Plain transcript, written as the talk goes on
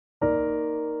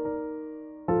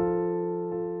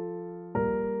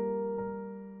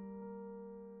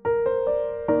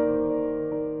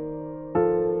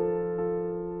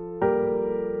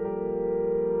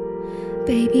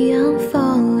Baby, I'm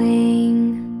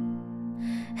falling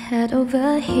head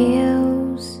over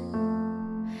heels,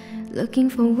 looking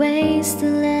for ways to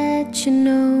let you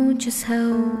know just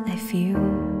how I feel.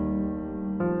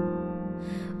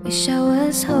 Wish I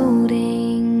was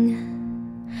holding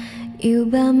you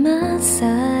by my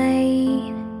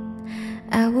side.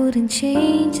 I wouldn't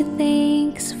change a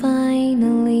thing, 'cause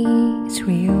finally it's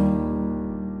real.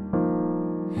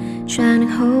 Trying to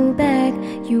hold back,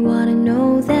 you wanna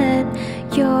know that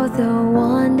you're the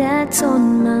one that's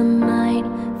on my mind.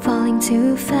 Falling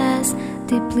too fast,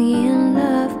 deeply in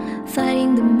love,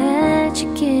 fighting the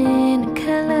magic in the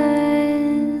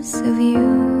colors of you.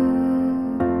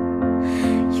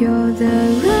 You're the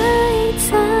right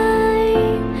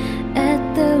time at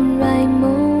the right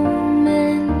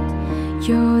moment.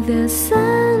 You're the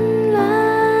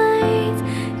sunlight,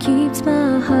 keeps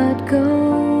my heart going.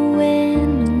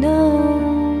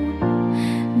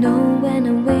 Know when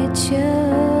I'm with you,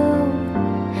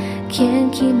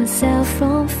 can't keep myself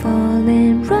from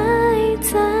falling. Right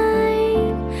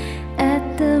time at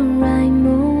the right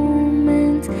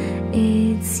moment,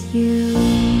 it's you.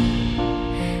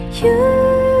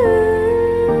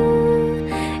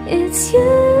 It's you.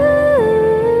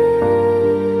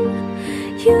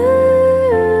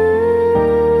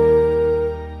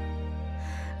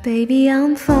 Baby,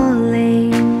 I'm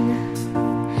falling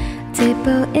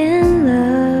deeper in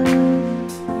love.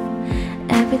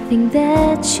 Everything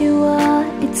that you are,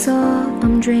 it's all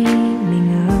I'm dreaming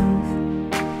of.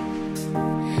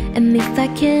 And if I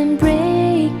can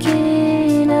break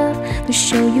enough to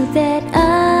show you that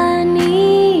I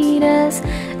need us,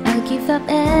 I'll give up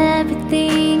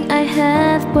everything I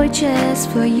have, boy, just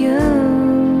for you.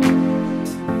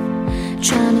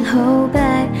 Trying to hold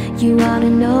back, you ought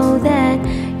to know that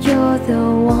you're the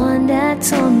one that's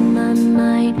on my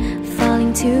mind.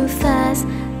 Falling too fast,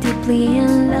 deeply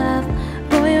in love,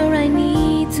 boy, all I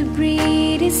need to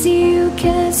breathe is you.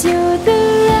 'Cause you're the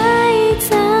right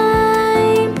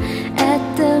time at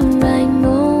the right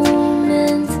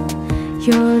moment.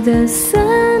 You're the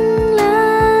sunlight,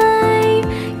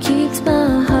 keeps my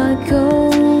heart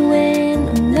going.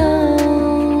 No,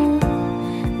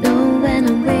 when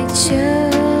I'm with you,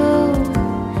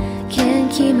 can't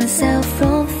keep myself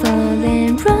from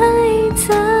falling. Right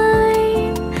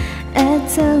time at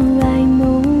the right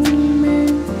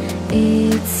moment,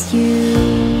 it's you.